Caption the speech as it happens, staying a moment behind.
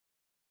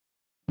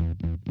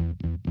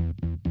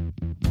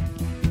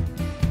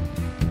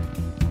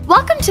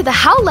Welcome to the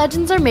How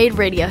Legends Are Made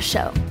radio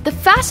show, the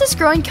fastest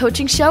growing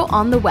coaching show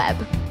on the web.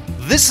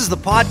 This is the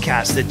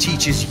podcast that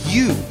teaches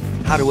you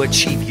how to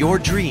achieve your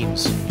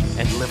dreams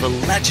and live a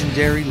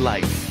legendary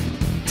life.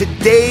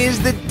 Today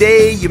is the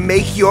day you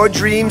make your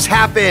dreams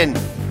happen.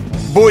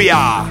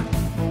 Booyah!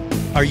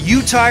 Are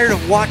you tired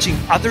of watching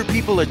other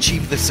people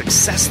achieve the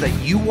success that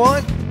you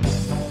want?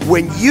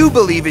 When you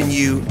believe in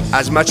you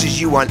as much as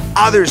you want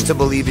others to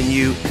believe in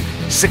you,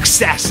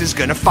 success is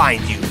gonna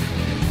find you.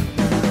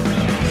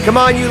 Come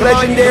on, you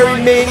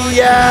legendary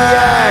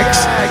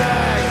maniacs!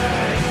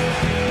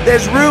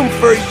 There's room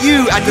for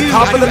you at the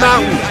top of the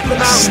mountain.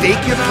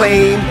 Stake your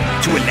claim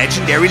to a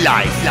legendary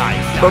life.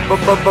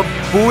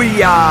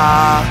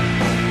 Booyah!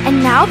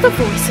 And now the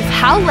voice of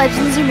How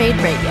Legends Are Made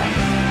radio,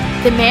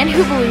 the man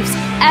who believes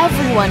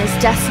everyone is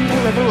destined to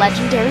live a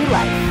legendary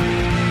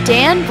life,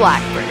 Dan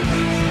Blackburn.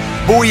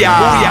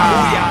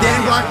 Booyah!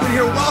 Dan Blackburn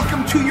here.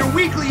 Welcome to your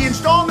weekly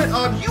installment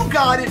of You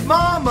Got It,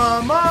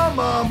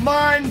 Mama,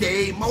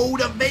 Monday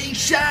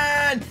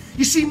Motivation.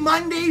 You see,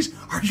 Mondays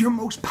are your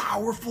most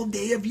powerful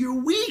day of your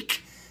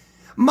week.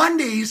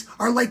 Mondays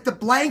are like the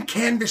blank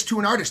canvas to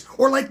an artist,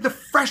 or like the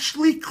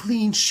freshly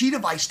cleaned sheet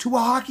of ice to a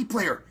hockey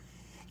player.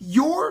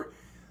 Your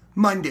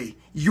Monday,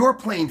 your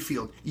playing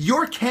field,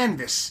 your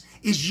canvas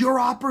is your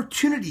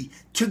opportunity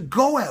to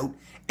go out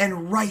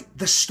and write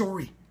the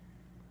story.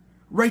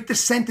 Write the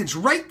sentence,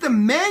 write the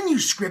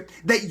manuscript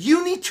that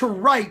you need to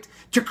write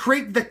to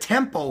create the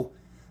tempo,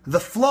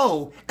 the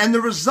flow, and the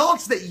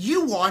results that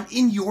you want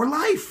in your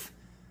life.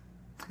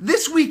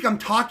 This week, I'm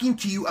talking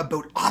to you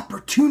about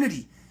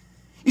opportunity.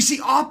 You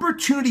see,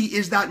 opportunity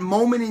is that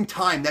moment in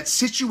time, that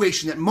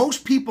situation that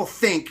most people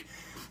think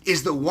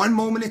is the one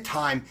moment in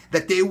time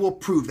that they will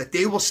prove, that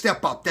they will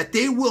step up, that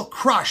they will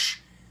crush,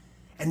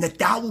 and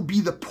that will be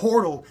the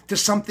portal to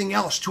something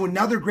else, to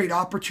another great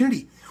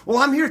opportunity. Well,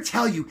 I'm here to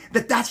tell you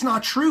that that's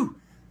not true.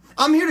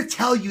 I'm here to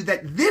tell you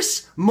that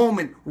this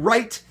moment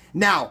right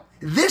now,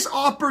 this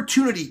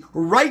opportunity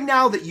right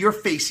now that you're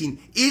facing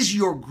is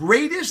your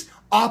greatest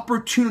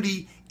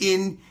opportunity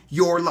in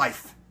your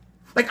life.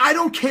 Like, I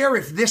don't care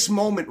if this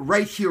moment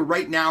right here,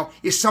 right now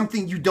is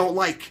something you don't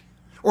like,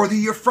 or that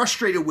you're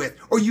frustrated with,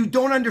 or you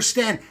don't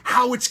understand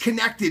how it's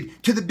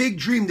connected to the big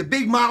dream, the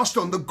big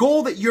milestone, the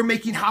goal that you're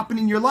making happen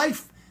in your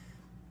life.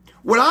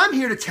 What I'm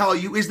here to tell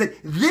you is that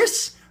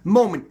this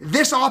moment,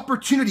 this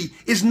opportunity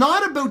is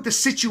not about the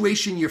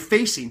situation you're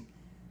facing.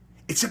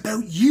 It's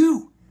about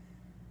you.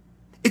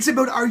 It's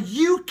about, are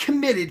you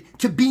committed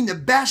to being the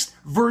best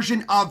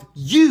version of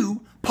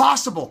you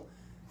possible?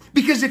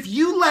 Because if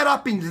you let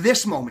up in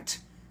this moment,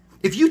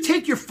 if you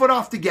take your foot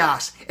off the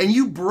gas and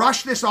you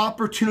brush this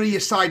opportunity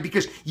aside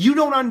because you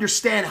don't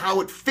understand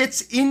how it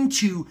fits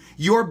into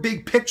your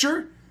big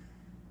picture,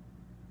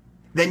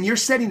 then you're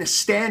setting a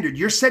standard,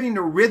 you're setting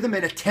a rhythm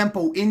and a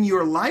tempo in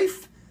your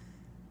life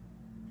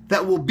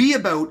that will be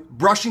about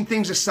brushing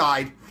things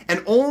aside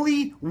and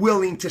only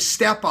willing to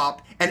step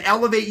up and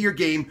elevate your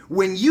game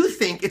when you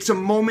think it's a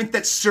moment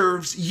that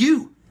serves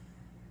you.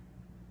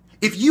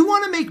 If you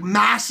want to make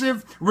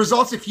massive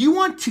results, if you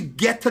want to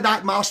get to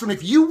that milestone,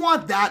 if you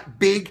want that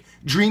big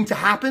dream to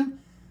happen,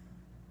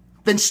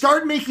 then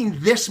start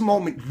making this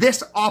moment,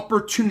 this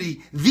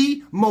opportunity,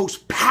 the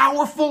most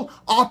powerful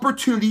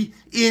opportunity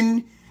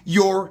in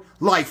your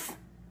life.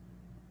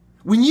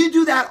 When you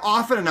do that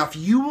often enough,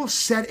 you will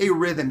set a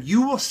rhythm,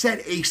 you will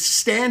set a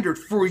standard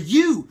for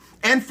you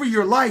and for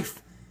your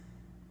life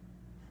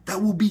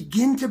that will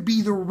begin to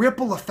be the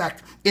ripple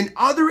effect in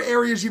other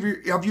areas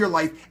of your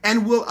life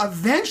and will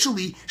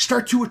eventually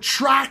start to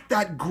attract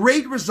that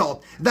great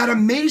result, that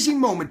amazing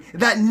moment,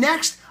 that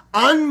next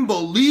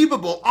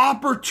unbelievable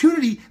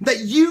opportunity that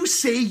you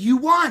say you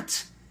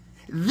want.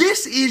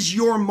 This is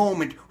your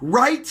moment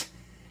right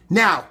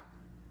now.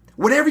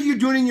 Whatever you're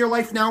doing in your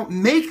life now,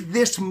 make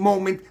this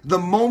moment the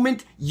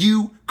moment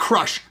you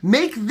crush.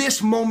 Make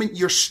this moment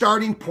your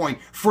starting point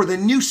for the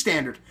new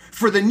standard,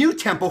 for the new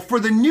tempo,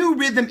 for the new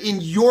rhythm in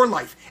your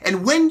life.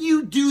 And when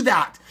you do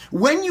that,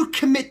 when you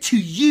commit to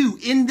you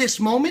in this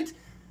moment,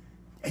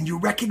 and you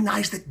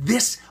recognize that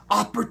this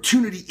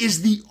opportunity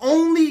is the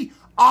only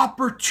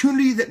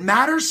opportunity that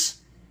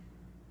matters,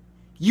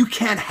 you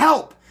can't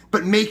help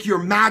but make your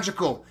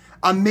magical,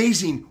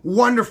 amazing,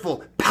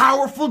 wonderful,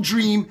 powerful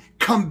dream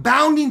come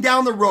bounding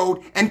down the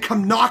road and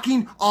come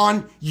knocking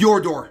on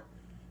your door.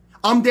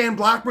 I'm Dan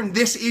Blackburn.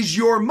 This is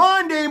your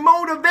Monday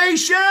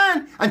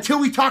Motivation. Until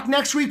we talk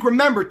next week,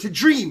 remember to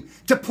dream,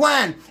 to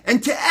plan,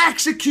 and to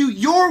execute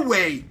your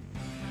way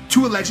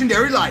to a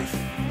legendary life.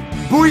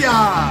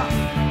 Booyah!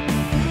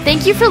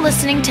 Thank you for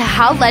listening to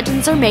How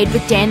Legends Are Made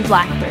with Dan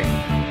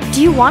Blackburn.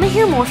 Do you want to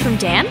hear more from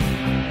Dan?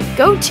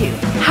 Go to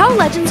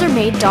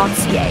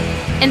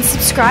howlegendsaremade.ca and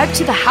subscribe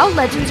to the How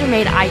Legends Are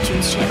Made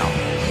iTunes channel.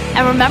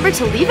 And remember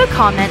to leave a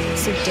comment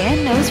so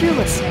Dan knows you're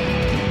listening.